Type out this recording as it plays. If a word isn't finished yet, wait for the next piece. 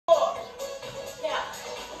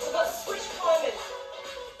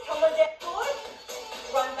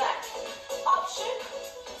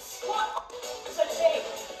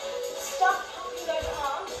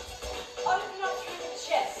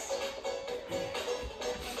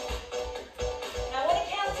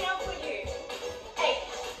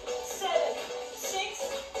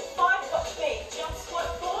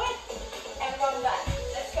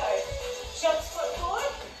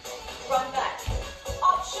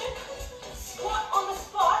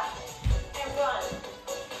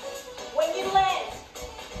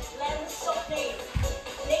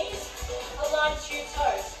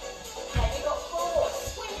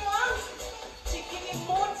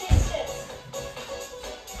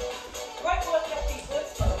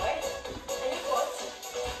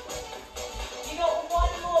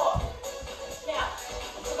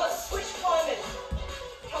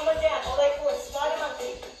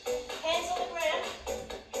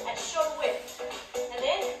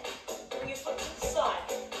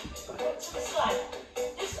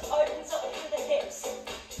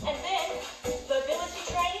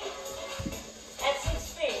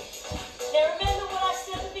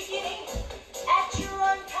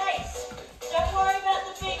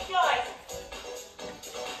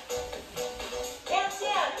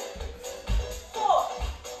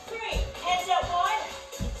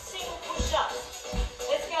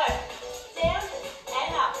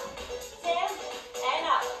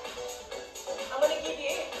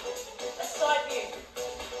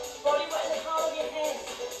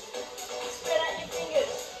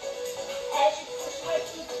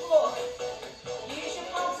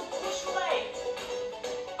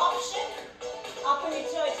your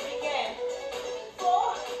toes if you can.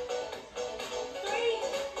 4, 3,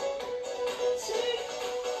 2.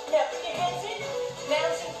 Now put your hands in,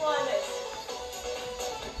 mountain climbers.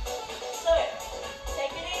 So,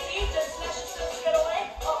 take it easy, don't smash yourself straight away.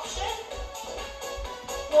 Option.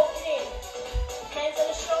 Walk it in. Hands on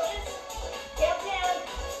the shoulders. Count down.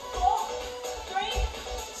 4, 3,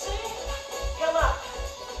 2. Come up.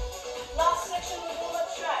 Last section of the warm-up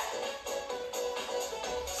track.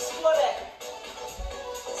 Squat it.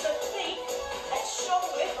 So feet at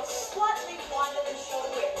shoulder width or slightly wider than shoulder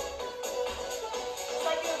width. It's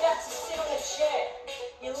like you're about to sit on a chair.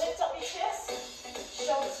 You lift up your chest,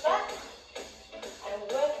 shoulders back, and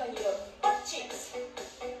work on your butt cheeks.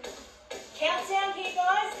 Countdown here,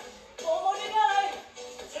 guys. 4 more to go.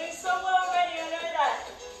 Doing so well already, I know that.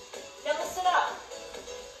 Now listen up.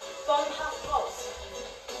 Bum half pulse.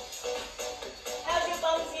 How's your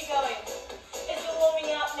bums here going? Is it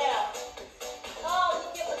warming up now? Oh,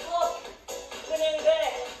 look at the clock. We're nearly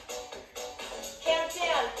there.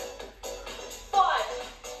 Countdown. 5,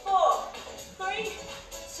 4, 3,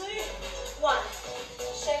 2, 1.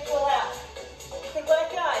 Shake all out. Good work,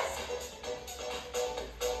 guys.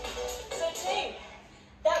 So team,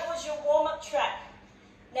 that was your warm-up track.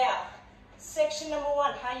 Now, section number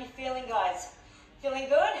 1. How are you feeling, guys? Feeling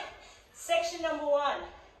good? Section number 1.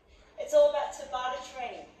 It's all about Tabata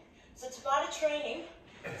training. So Tabata training,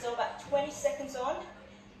 it's all about 20 seconds on,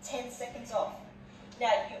 10 seconds off.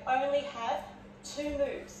 Now, you only have 2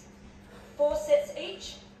 moves. 4 sets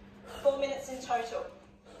each, 4 minutes in total.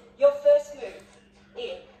 Your first move,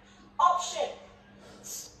 in. Option.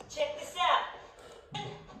 Check this out.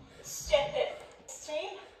 Step it.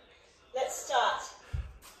 Team, let's start.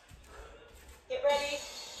 Get ready.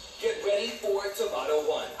 Get ready for Tabata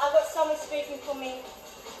 1. I've got someone speaking for me.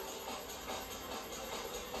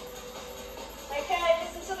 Okay,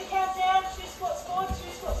 listen to the countdown. 2 squats forward, 2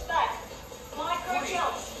 squats back. Micro 3,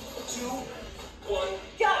 jumps. 2, 1,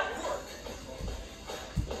 Go. work.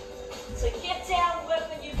 So get down, work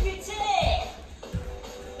on your beauty.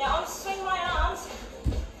 Now I'm swinging my arms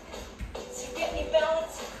to get me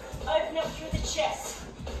balance, open up through the chest.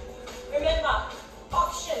 Remember,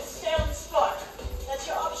 option, stay on the spot. That's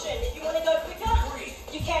your option. If you want to go quicker, 3,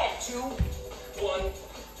 you can. 2, 1,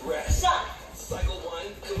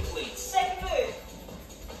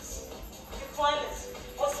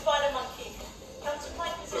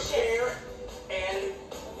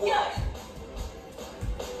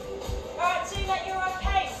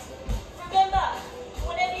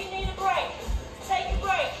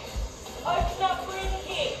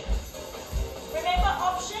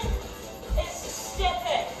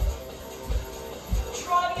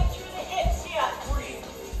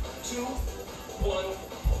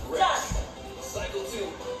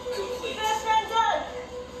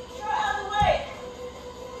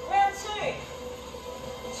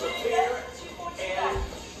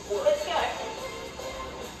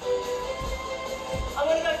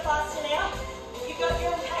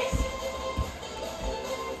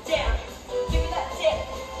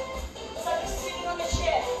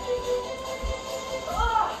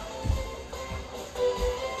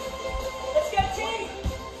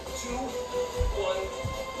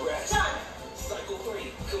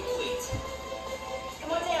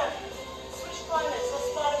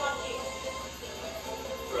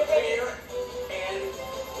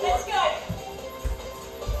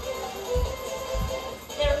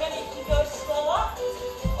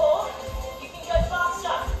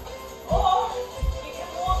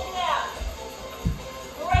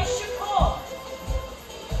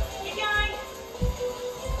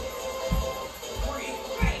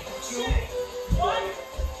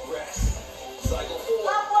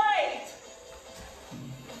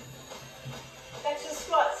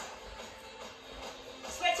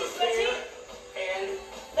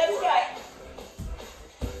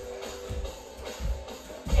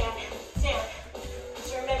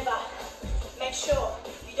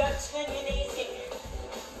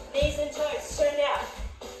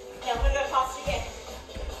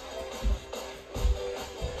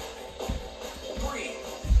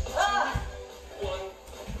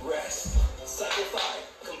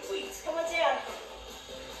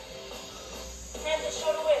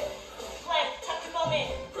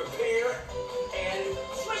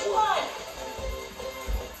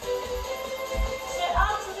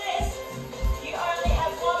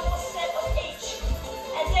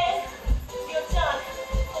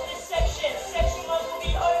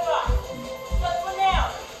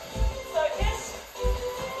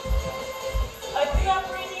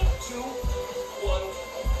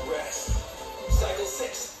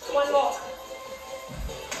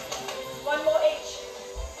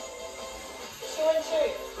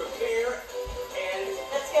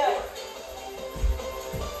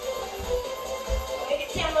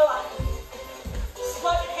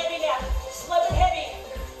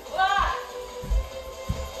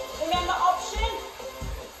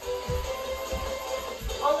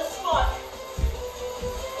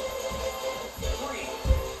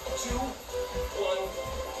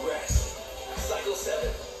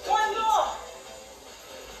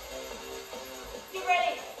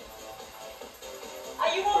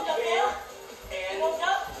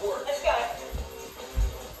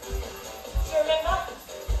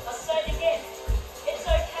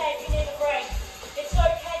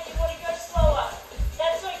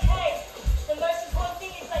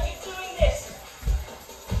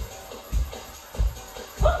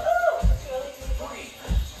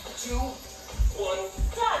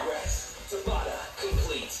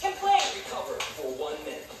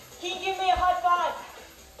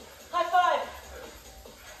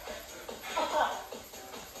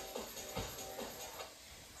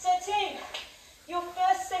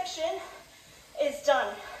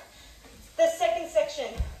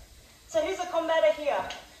 So who's a combatter here?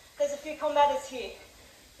 There's a few combatants here.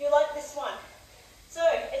 You like this one? So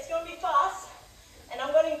it's going to be fast, and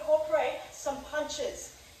I'm going to incorporate some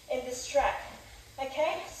punches in this track.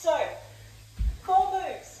 Okay, so 4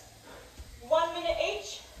 moves, 1 minute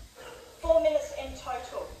each, 4 minutes in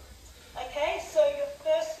total. Okay, so your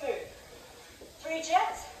first move, 3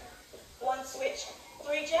 jabs, 1 switch,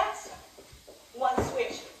 3 jabs, 1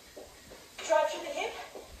 switch. Drive through the hip,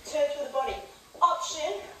 turn through the body.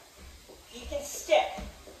 Option, you can step.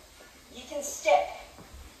 You can step.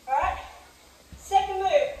 All right? Second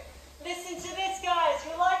move. Listen to this, guys.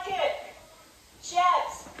 You like it?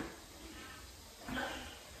 Jabs.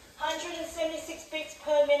 176 beats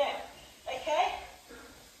per minute.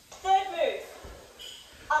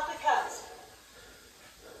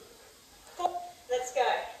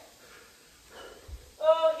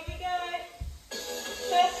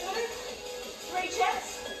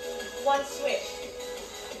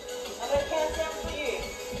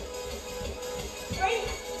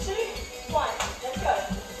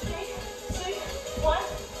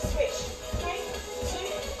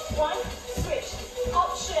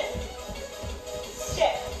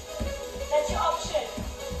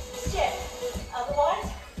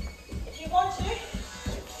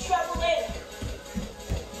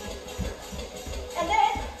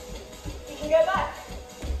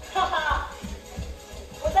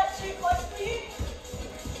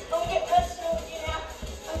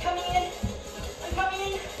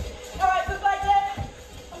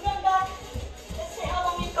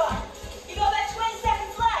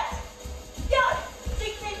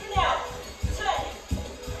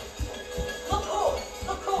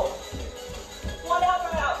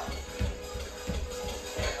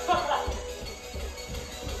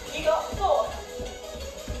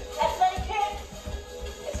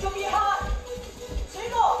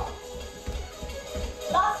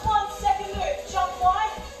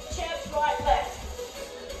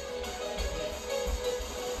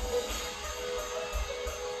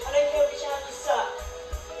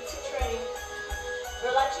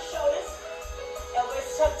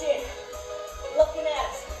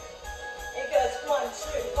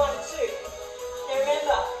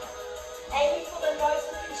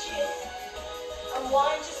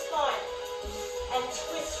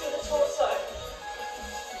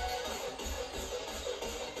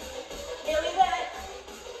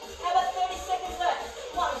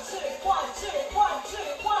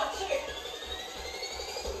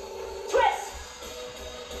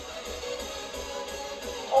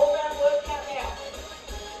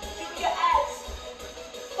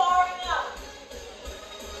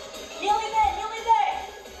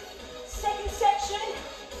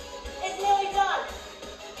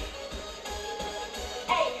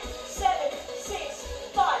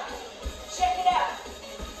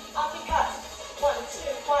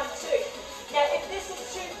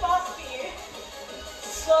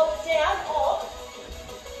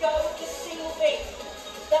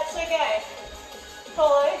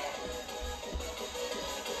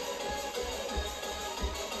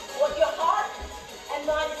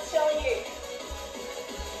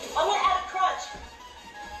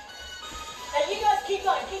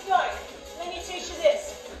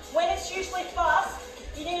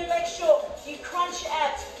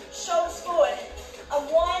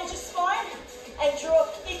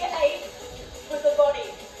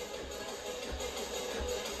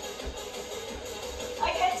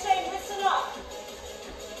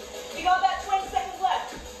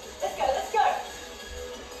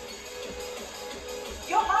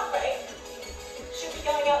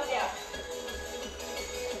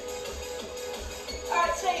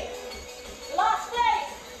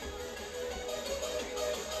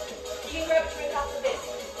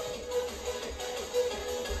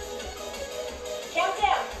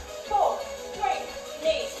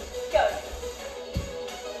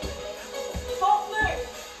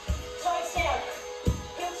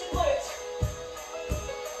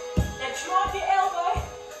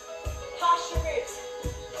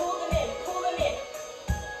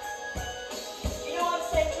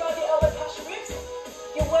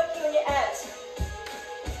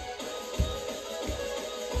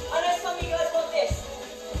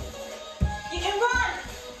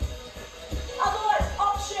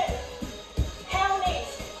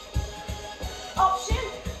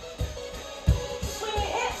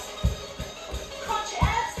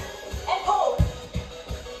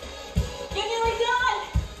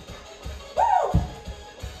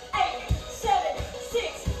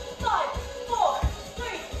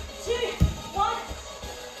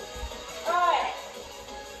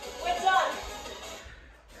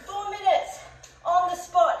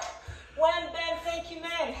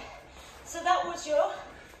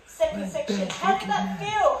 section. How did that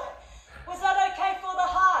feel? Was that okay for the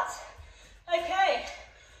heart? Okay,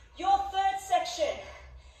 your third section.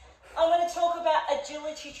 I'm going to talk about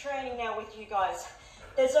agility training now with you guys.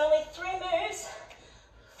 There's only 3 moves,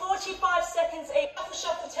 45 seconds each.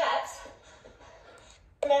 Shuffle taps.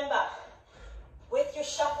 Remember, with your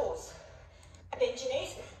shuffles, bend your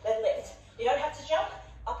knees, then lift. You don't have to jump,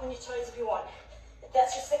 up on your toes if you want.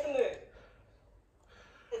 That's your second move.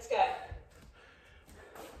 Let's go.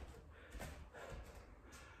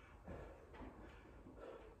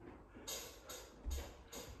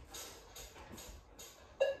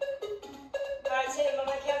 Alright, team, I'm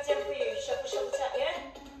going to count down for you. Shuffle, shuffle, tap, yeah?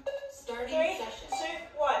 Starting 3, session.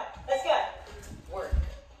 2, 1. Let's go. Work.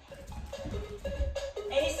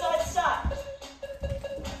 Any side start.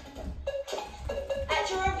 At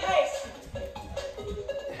your own pace.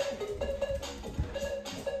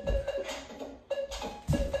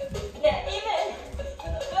 Now, even with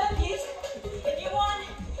the burpees, if you want,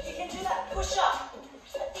 you can do that push up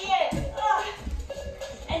at the end.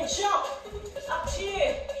 And jump. Up to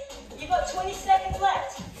you. You've got 20 seconds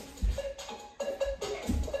left.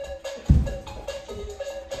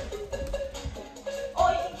 Or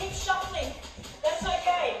you can keep shuffling. That's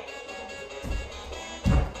okay.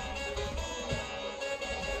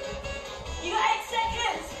 You got 8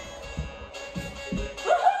 seconds.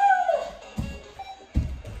 Woohoo!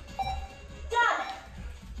 Done.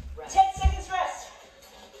 Rest. 10 seconds rest.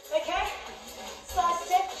 Okay? Side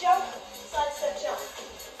step, jump. Side step, jump.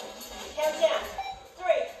 Count down. 3,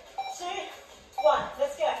 2, 1.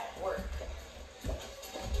 Let's go. Work.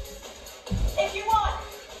 If you want.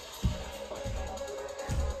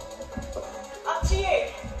 Up to you.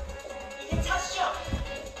 You can touch jump.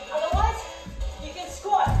 Otherwise, you can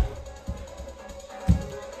squat.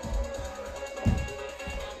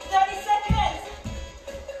 30 seconds.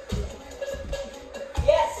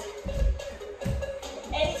 Yes.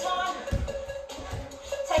 Anytime.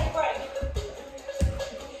 Take a break.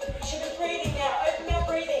 You should be breathing now. Open mouth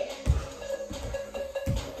breathing.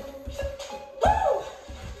 Woo!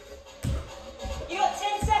 You got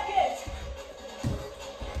 10 seconds.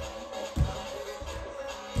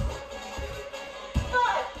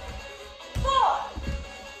 5, 4,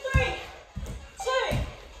 3, 2,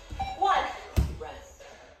 1. Rest.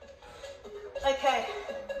 Okay.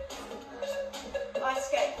 Ice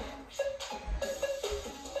skate.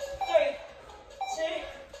 3, 2,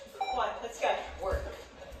 1. Let's go. Work.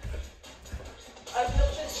 Open up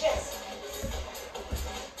to the chest.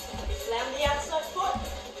 Slam the outside foot.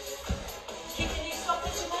 Keep the knee soft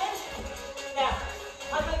as you land. Now,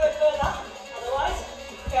 I'm going to go further. Otherwise,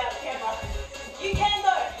 go out of camera. You can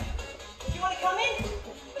though. If you want to come in,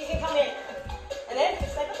 you can come in. And then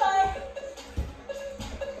say bye-bye.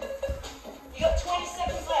 You got 20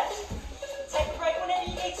 seconds left. Take a break whenever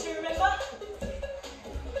you need to, remember?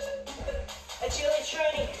 Agility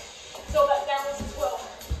training. It's all about balance as well.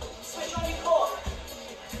 Switch on your core.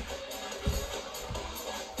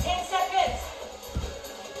 10 seconds.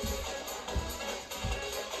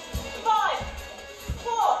 5,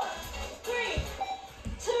 4, 3,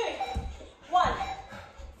 2, 1.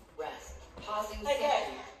 Rest. Pausing Okay.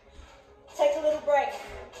 session. Take a little break.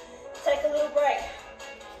 Take a little break.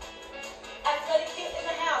 Athletic HIIT in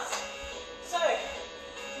the house. So,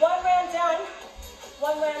 1 round done,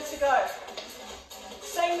 1 round to go.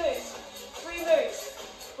 Same moves, 3 moves.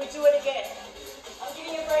 We do it again. I'm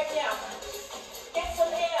giving you a break now. Get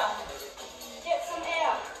some air. Get some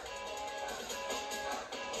air.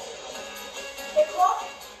 The clock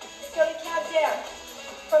is going to count down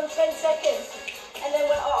from 10 seconds. And then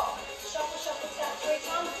we're off. Shuffle, shuffle, tap 3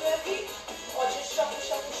 times, burpee. Or just shuffle,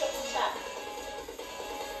 shuffle, shuffle, tap.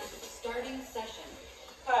 Starting session.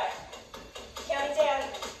 Alright. Counting down.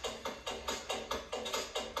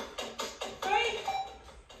 3,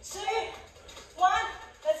 2, 1.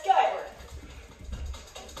 Let's go. Work.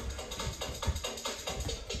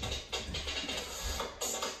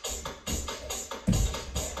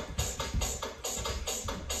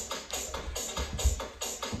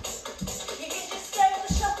 You can just stay with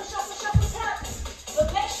the shuffle, shuffle, shuffle, tap. But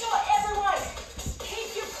make sure everyone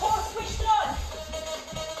keep your core switched on.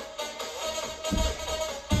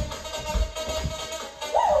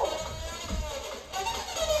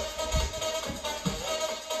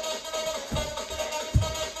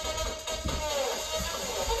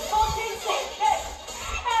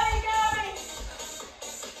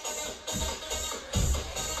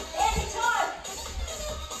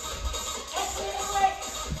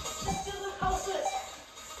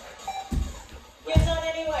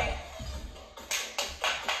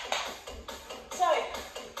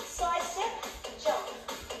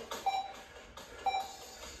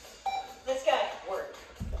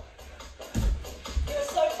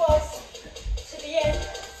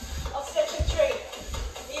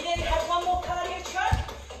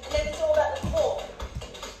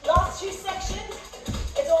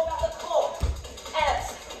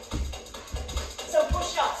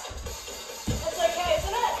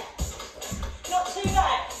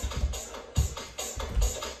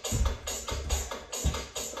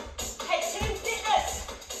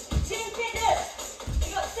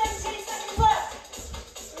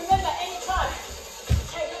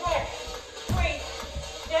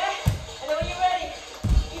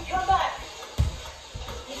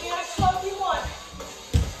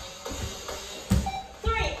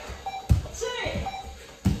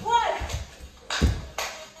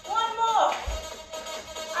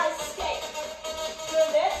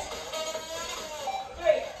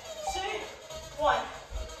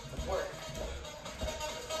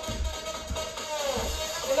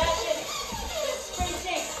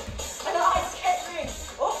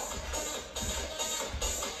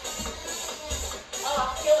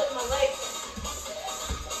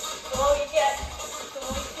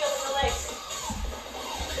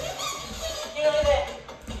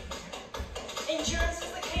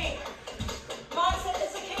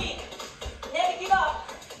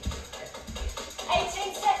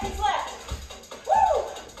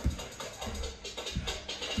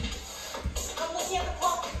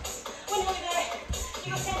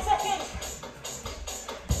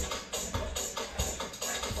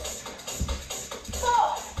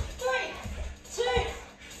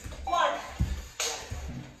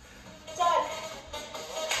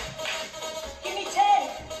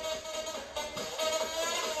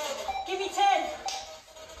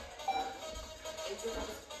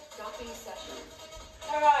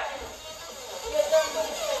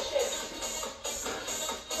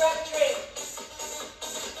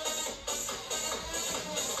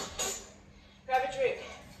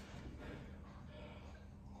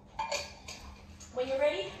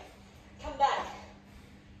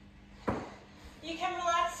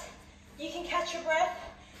 you can catch your breath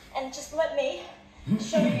and just let me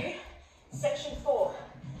show you section 4.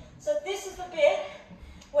 So this is the bit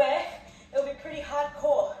where it'll be pretty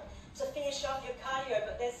hardcore to finish off your cardio,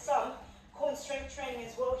 but there's some core and strength training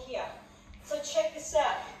as well here. So check this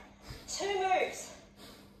out. 2 moves,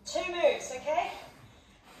 okay?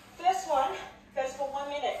 First one goes for 1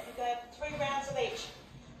 minute. You go 3 rounds of each.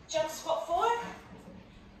 Jump squat forward,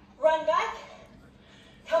 run back,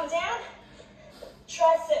 come down,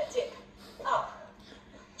 tricep dip, up.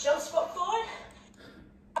 Jump squat forward,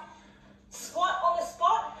 squat on the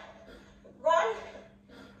spot, run,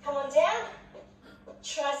 come on down,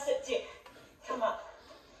 tricep dip, come up.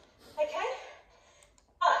 Okay?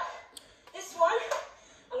 This one,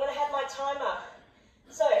 I'm going to have my timer.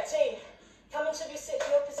 So, team, come into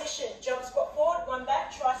your position. Jump squat forward, run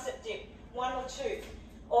back, tricep dip. 1 or 2.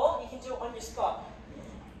 Or you can do it on your spot.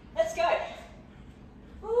 Let's go.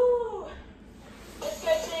 Woo. Let's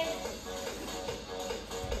go, team.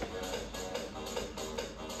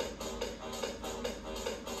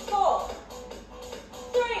 4,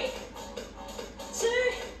 3, 2,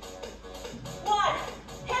 1.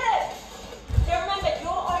 Hit it. Now remember,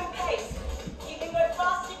 your own pace. You can go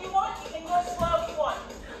fast if you want, you can go slow if you want.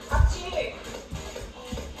 Up to you.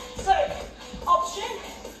 So, option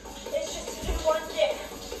is just to do 1 dip.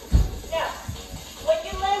 Now, when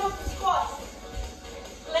you land with the squats,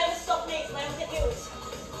 land with soft knees, land with the heels.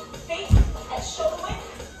 Feet at shoulder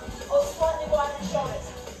width or slightly wider than shoulders.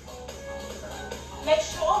 Make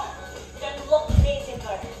sure you don't lock the knees in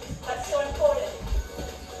though. That's so important.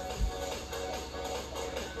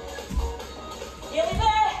 Nearly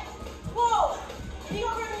there. Whoa. If you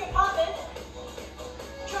got room in your apartment,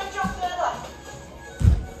 try and drop further.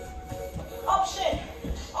 Option.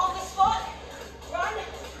 On the spot, run,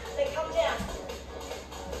 then come down.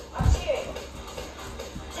 Up to you.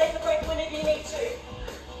 Take a break whenever you need to.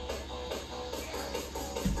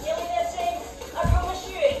 Nearly there, team. I promise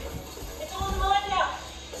you. It's all in the mind now.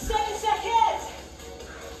 7 seconds.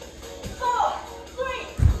 4, 3,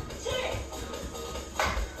 2.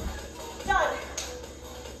 Done.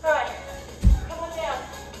 Alright. Come on down.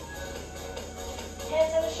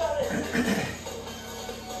 Hands on the shoulders.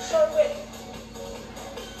 Shoulder width.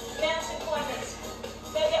 Mountain climbers.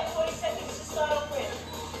 Maybe up 40 seconds to start off with.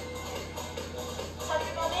 Tuck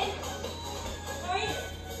your bum in. 3,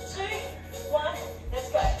 2, 1. Let's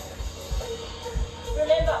go.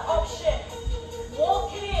 Remember, option.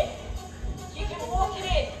 Walk it in. You can walk it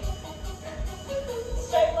in.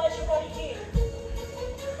 Stabilize your body here.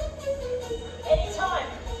 Anytime.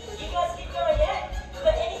 You guys keep going, yeah?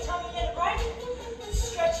 But anytime you get a break,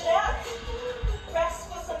 stretch it out. Rest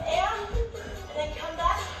for some air. And then come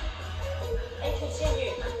back and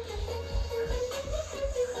continue.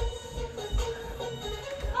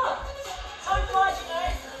 Oh, time flies, you know.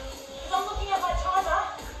 Because I'm looking at my timer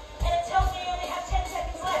and it tells me you only have 10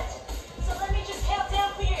 seconds left. So let me just count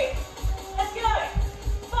down for you. Let's go.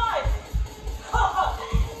 5, 4,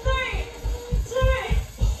 3, 2,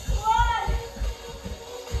 1.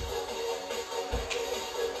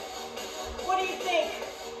 What do you think?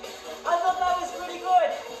 I thought that was pretty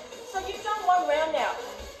good. So you've done 1 round now.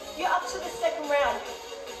 You're up to the 2nd round.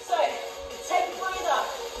 So take a breather.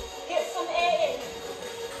 Get some air in.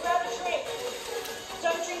 Grab a drink.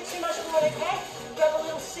 Don't drink too much water, okay? Grab a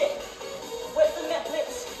little sip. Wet the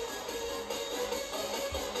lips.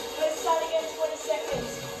 Let's start again, 20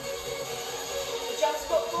 seconds. Jump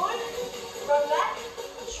squat forward. Run back.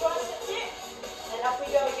 Tricep dip. And up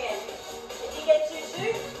we go again. If you get 2,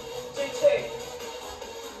 2, do 2.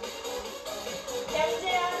 Down,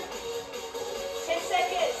 down. 10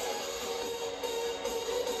 seconds.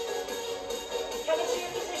 Come into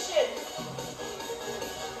your position.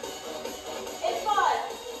 In 5,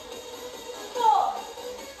 4,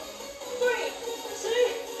 3, 2,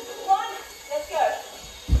 1. Let's go.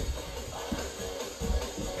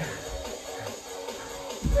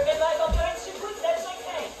 Remember, if I'm going too quick, that's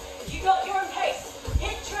okay. You got your own pace.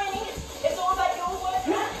 HIIT training is all about your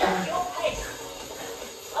workout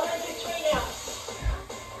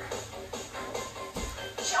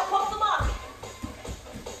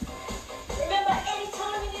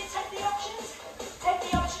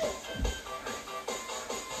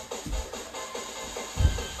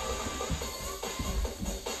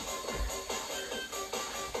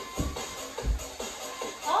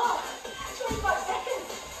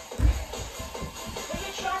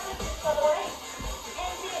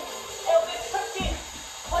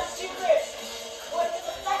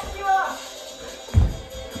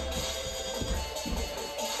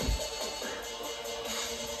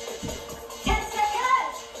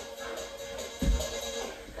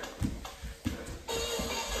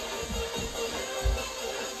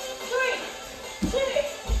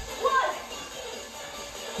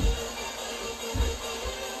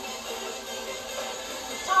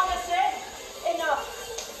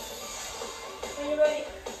Ready?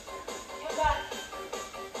 Come back.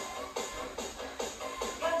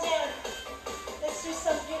 Come down. Let's do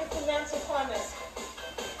some beautiful mountain climbers.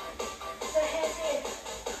 So hands in.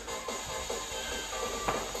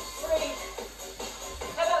 Breathe.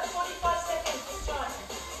 How about 45 seconds this time?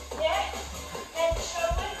 Yeah? Hands to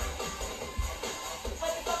shoulders.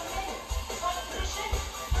 Take a bump in. Final position.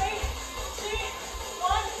 3, 2,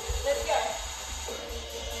 1. Let's go.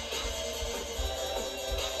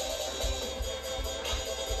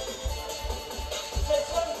 So it's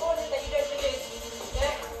so important that you don't do this.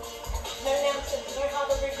 Yeah? No mountain, no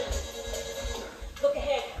harder vision. Look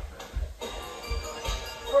ahead.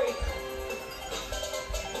 Breathe.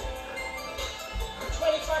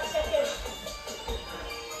 25 seconds.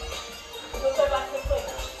 We'll go back quickly.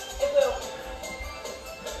 It will.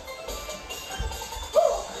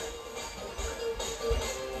 Woo!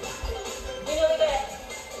 We're nearly there.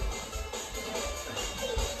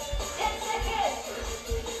 10 seconds.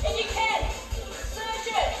 And you can. Surge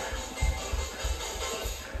it.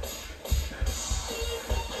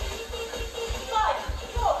 5,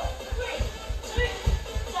 4, 3, 2,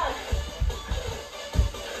 done.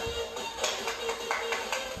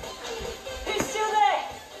 Who's still there?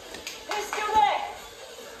 Who's still there?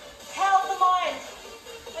 Power the mind.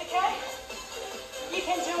 Okay? You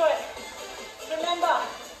can do it. Remember,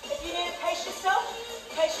 if you need to pace yourself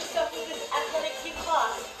with this athletic HIIT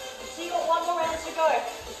class. So you got one more round to go.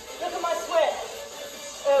 Look at my sweat.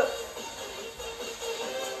 Oh.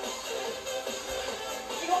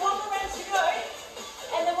 You got one more round to go,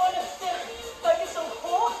 and then we're going to focus on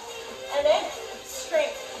core, and then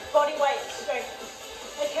strength, body weight strength.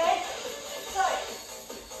 Okay? So,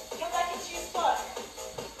 come back into your spot.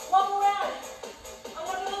 One more round. I'm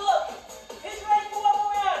not going to look. Who's ready for one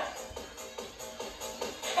more round?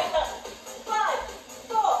 5,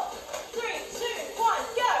 4, 3, 2, 1,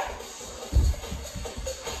 go.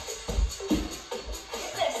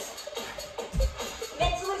 Get this.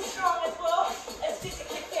 Mentally strong as well as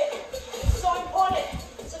physically fit. It's so important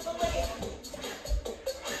to believe.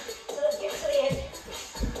 So let's get to the end.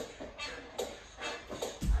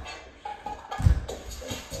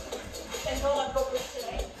 Thank God I've got this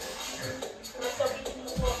today. Myself eating the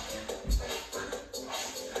floor.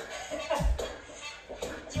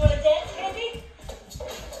 Do you want to dance, Candy?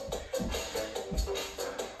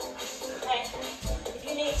 Hey, if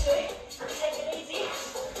you need to, take it easy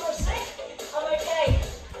for a sec. I'm okay.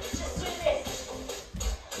 Just do this.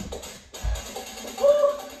 Woo!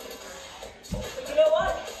 But you know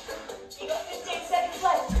what? You got 15 seconds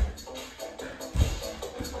left.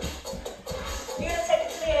 You're going to take it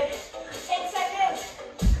to the end. 10 seconds.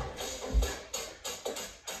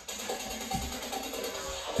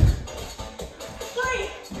 3,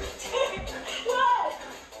 2, 1.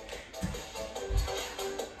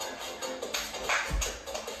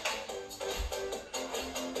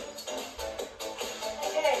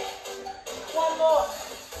 Okay, one more.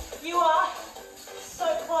 You are so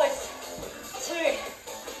close to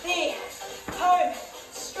the home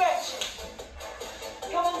stretch.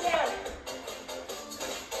 Come on down.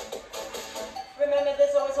 Remember,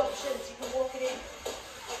 there's always options. You can walk it in.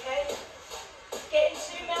 Okay? Get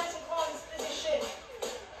into mountain climbers position.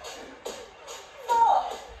 4,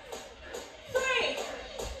 3,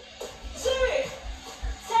 2.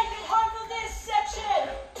 Take it home for this section.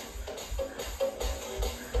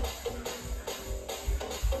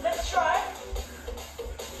 Let's try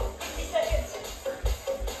 50 seconds.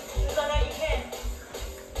 Because I know you can.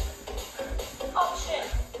 Option.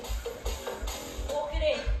 Walk it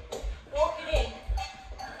in. Walk it in.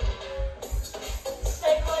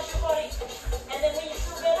 Stabilize your body. And then when you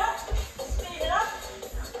feel better, speed it up.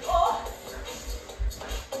 Or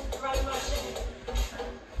run motion.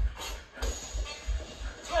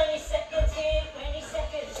 20 seconds here, 20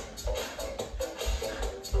 seconds.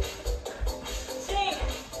 Team,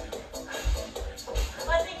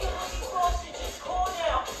 I think you're looking forward to just core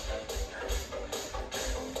now.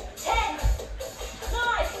 10,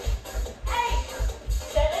 9, 8,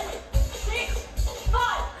 7, 6,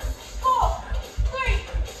 5, 4, 3,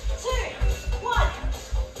 2, 1.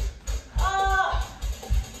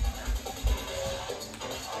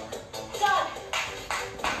 Done.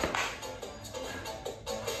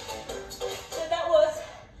 So that was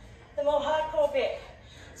the more hardcore bit.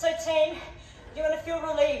 So team, you're going to feel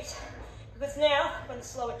relieved because now I'm going to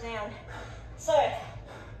slow it down. So,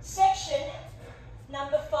 section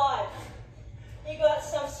number 5. You got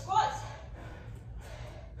some squats,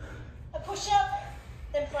 a push-up,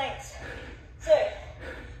 then planks. So,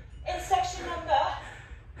 in section number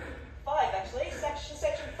 5 actually, section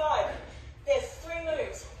 5, there's 3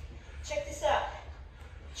 moves. Check this out.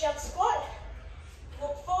 Jump squat,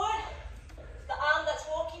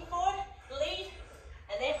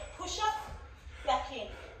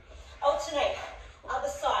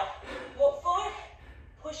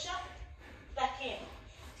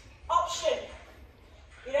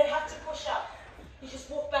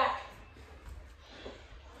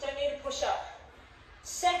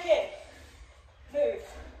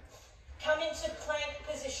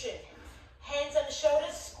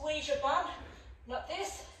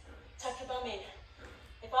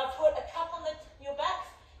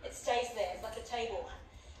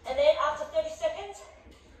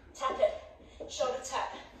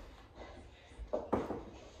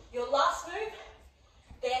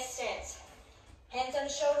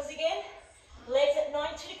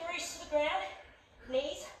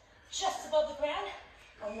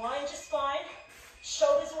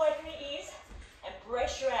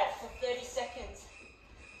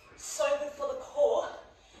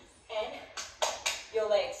 your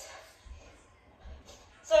legs.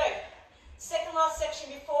 So, second last section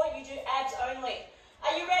before you do abs only.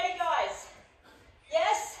 Are you ready, guys?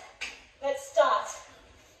 Yes? Let's start.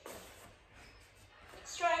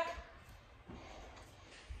 Stroke.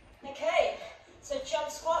 Okay, so jump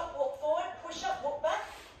squat, walk forward, push up, walk back.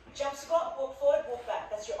 Jump squat, walk forward, walk back.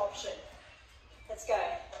 That's your option. Let's go.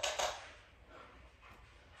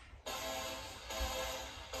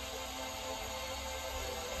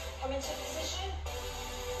 Come into position.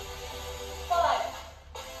 5,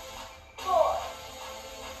 4,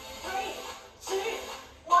 3, 2,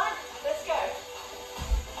 1. Let's go.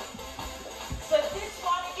 So this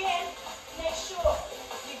one again, make sure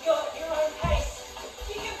you go at your own pace.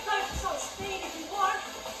 You can focus on speed if you want.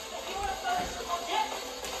 If you want to focus on more depth,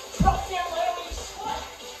 drop down low when you squat,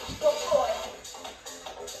 walk forward.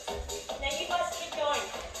 Now you guys keep going.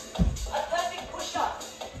 A perfect push-up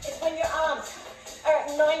is when your arms are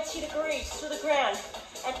at 90 degrees to the ground.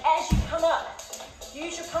 And as you come up,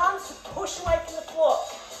 use your palms to push away from the floor.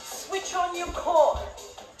 Switch on your core.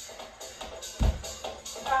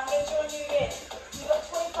 I'm going to join you again. You've got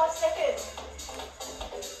 25 seconds.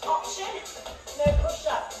 Option, no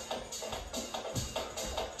push-up.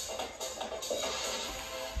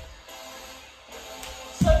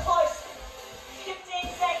 So close.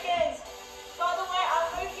 15 seconds. By the way, I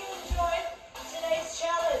hope you enjoyed today's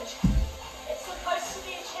challenge. It's supposed to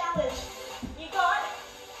be a challenge. You got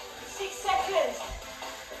 6 seconds.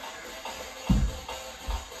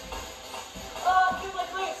 Oh, feel my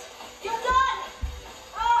glutes. You're done.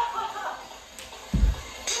 Oh,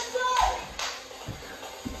 you're done.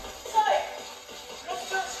 So,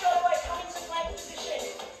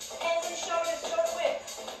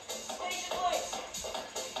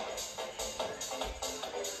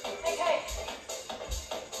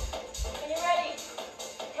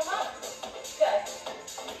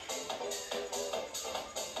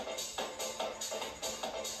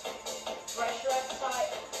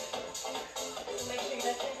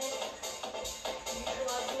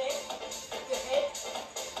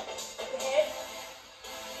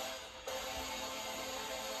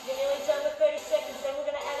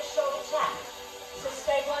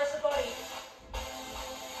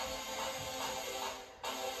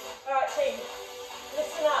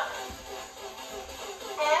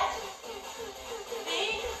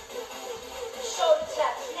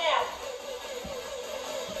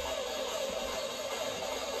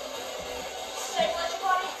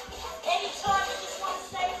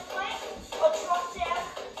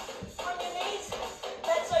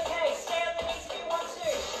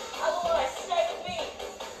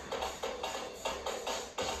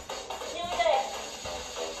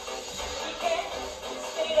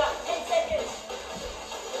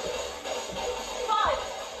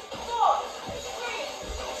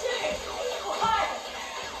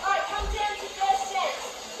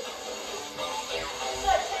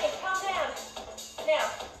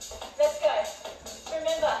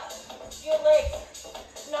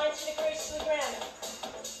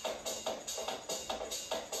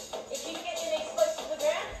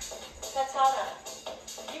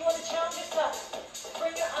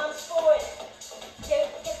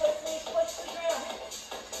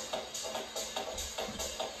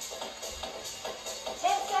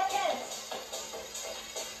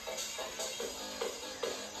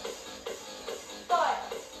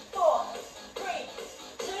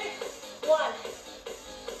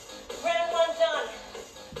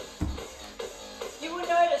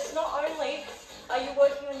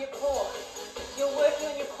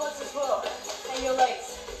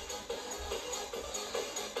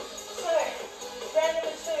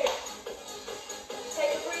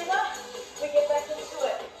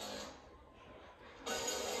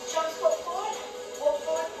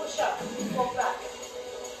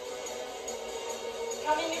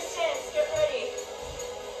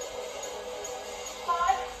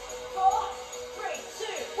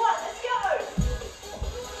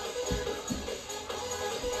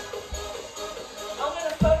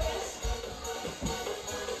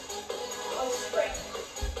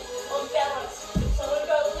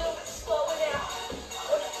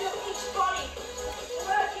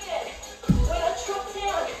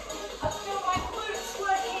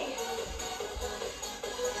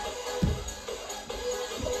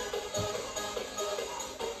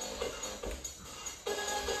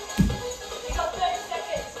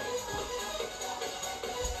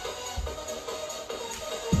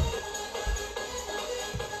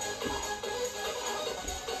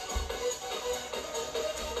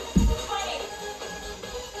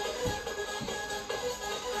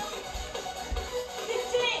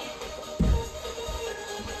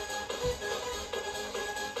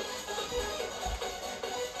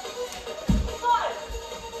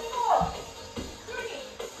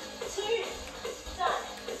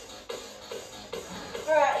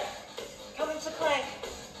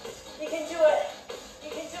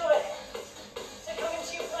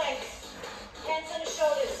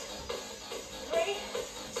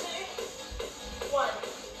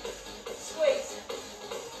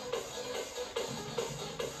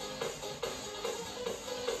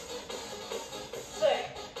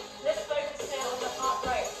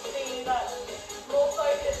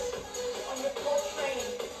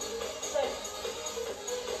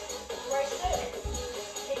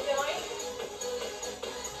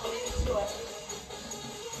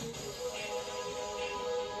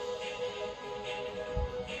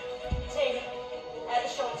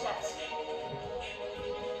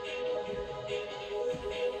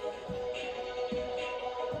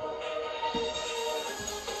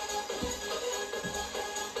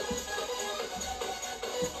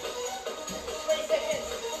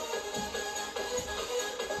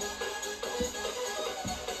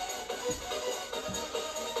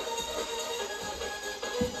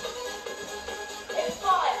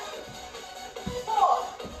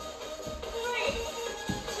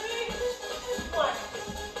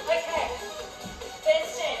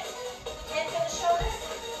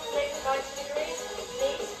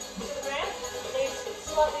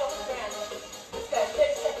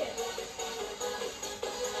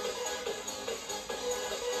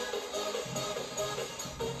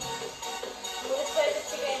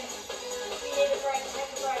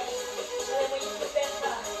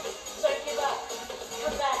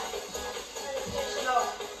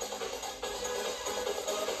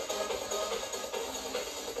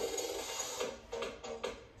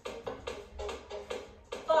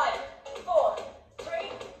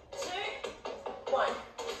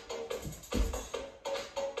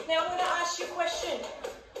 Now I'm going to ask you a question.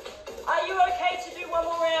 Are you okay to do one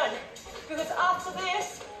more round? Because after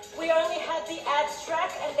this, we only have the abs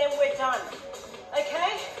track and then we're done.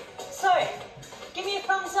 Okay? So, give me a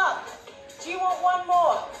thumbs up. Do you want one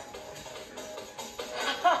more?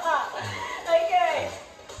 Okay.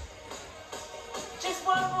 Just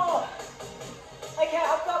one more. Okay,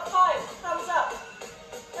 I've got 5. Thumbs up.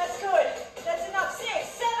 That's good. That's enough. 6,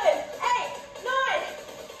 7, 8, 9.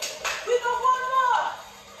 We've got one more.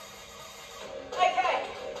 Okay.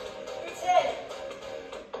 You're 10.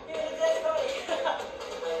 You're in a dead body.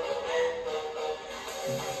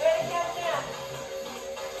 Ready, count down.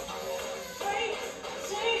 3,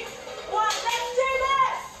 2, 1. Let's do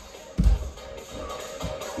this.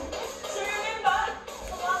 So remember,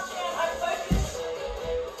 the last round I focused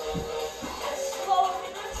at a slower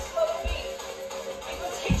rhythm, slower beat.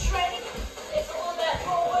 Because HIIT training, it's all about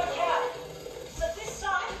your workout. So this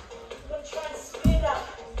time, I'm going to try and speed it up.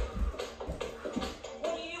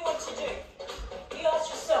 What do you want to do? You ask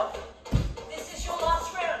yourself, this is your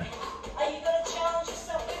last round. Are you going to challenge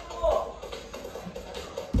yourself with more?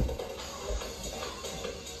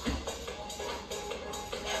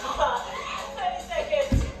 30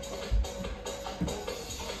 seconds.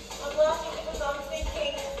 I'm laughing because I'm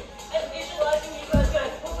thinking and visualizing you guys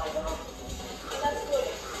going, oh my god, that's good.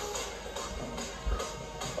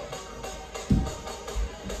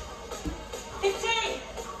 15,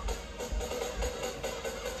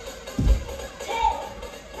 10,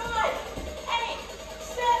 9, 8,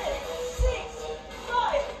 7, 6,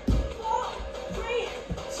 5, 4, 3,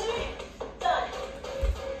 2, done.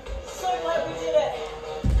 So glad we did it.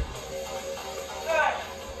 Alright,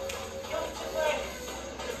 come to plank.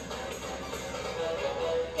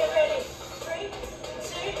 Get ready. 3,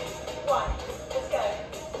 2, 1. Let's go.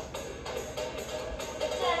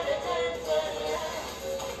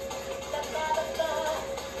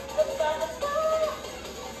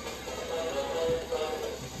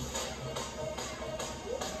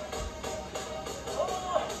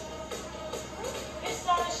 Oh, it's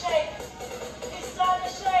starting to shake. It's starting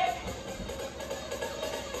to shake.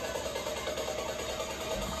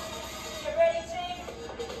 Get ready, team.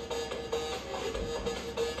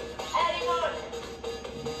 Adding on.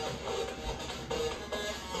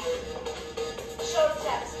 Shoulder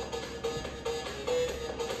taps.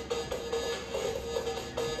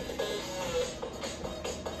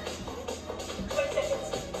 20 seconds.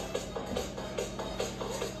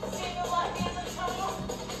 See the light at the end of the tunnel?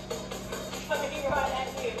 Coming right at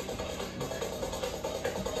you.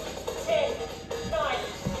 10, 9,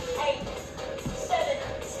 8, 7,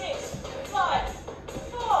 6, 5,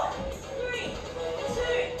 4, 3, 2,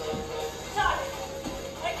 done.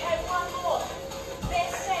 Okay, one more.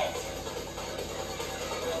 Best sense.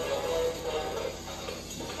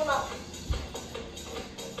 Come up.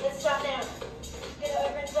 Let's start now. Get it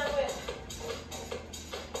over and done with.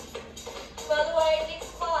 By the way,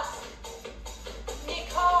 next class, Nick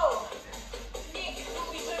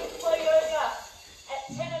will be doing flow yoga at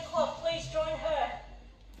 10 o'clock. Please join her.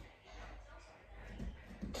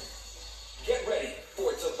 Get ready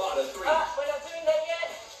for Tabata 3. We're not doing that yet.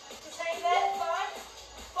 Just hang there. 5,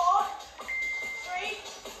 4, 3,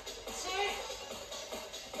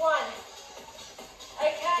 2, 1.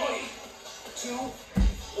 Okay. 3, 2,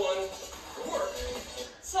 1, work.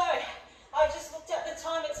 So, I just looked at the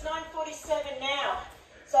time. It's 9:47 now.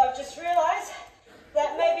 So I've just realised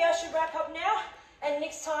that maybe I should wrap up now. And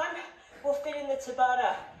next time, we'll fit in the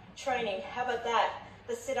Tabata training. How about that?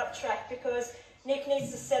 The sit-up track. Because Nick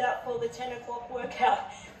needs to set up for the 10 o'clock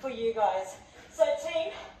workout for you guys. So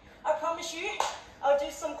team, I promise you, I'll do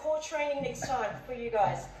some core training next time for you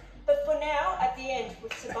guys. But for now, at the end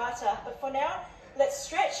with Tabata. But for now, let's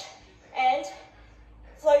stretch and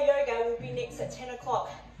flow yoga will be next at 10 o'clock.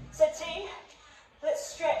 So team, let's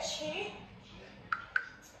stretch here.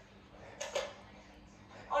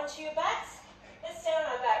 Onto your backs. Let's stay on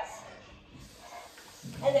our backs.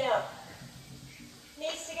 And now,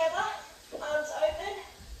 knees together, arms open.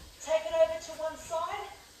 Take it over to one side.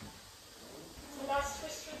 A nice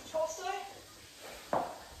twist through the torso.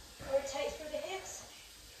 Rotate through the hips.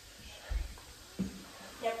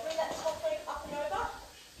 Now bring that top leg up and over.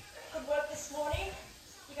 Good work this morning.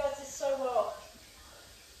 You guys did so well.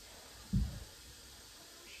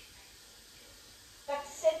 Back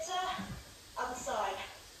to center, other side.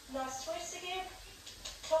 Nice twist again.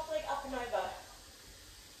 Top leg up and over.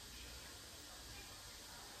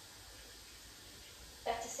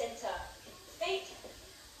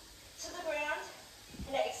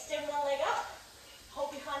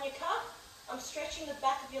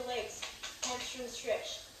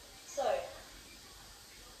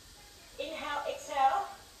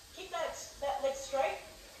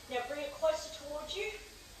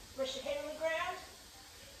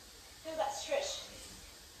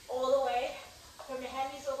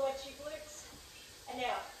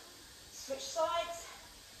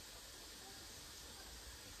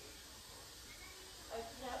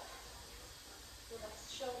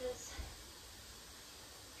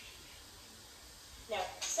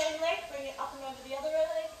 up and over the other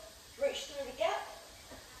leg. Reach through the gap.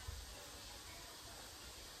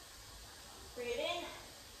 Breathe in.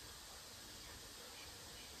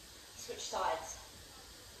 Switch sides.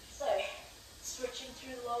 So, stretching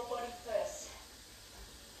through the lower body first.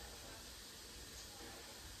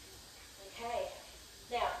 Okay,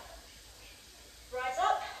 now, rise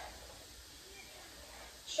up.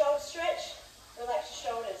 Shoulder stretch. Relax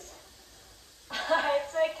your shoulders.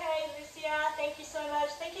 It's okay, Lucia. Thank you so much.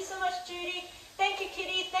 Thank you so much, Judy. Thank you,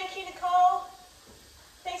 Kitty. Thank you, Nicole.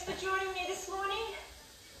 Thanks for joining me this morning.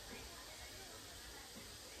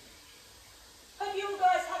 Hope you all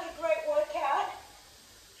guys have a great workout.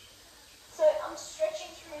 So I'm stretching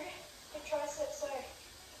through the triceps. So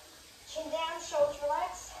chin down, shoulders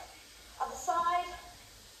relax. Other side.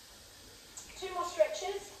 2 more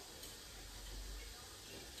stretches.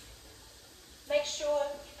 Make sure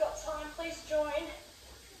if you've got time, please join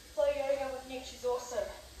Flow Yoga with Nick. She's awesome.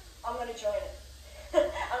 I'm going to join it.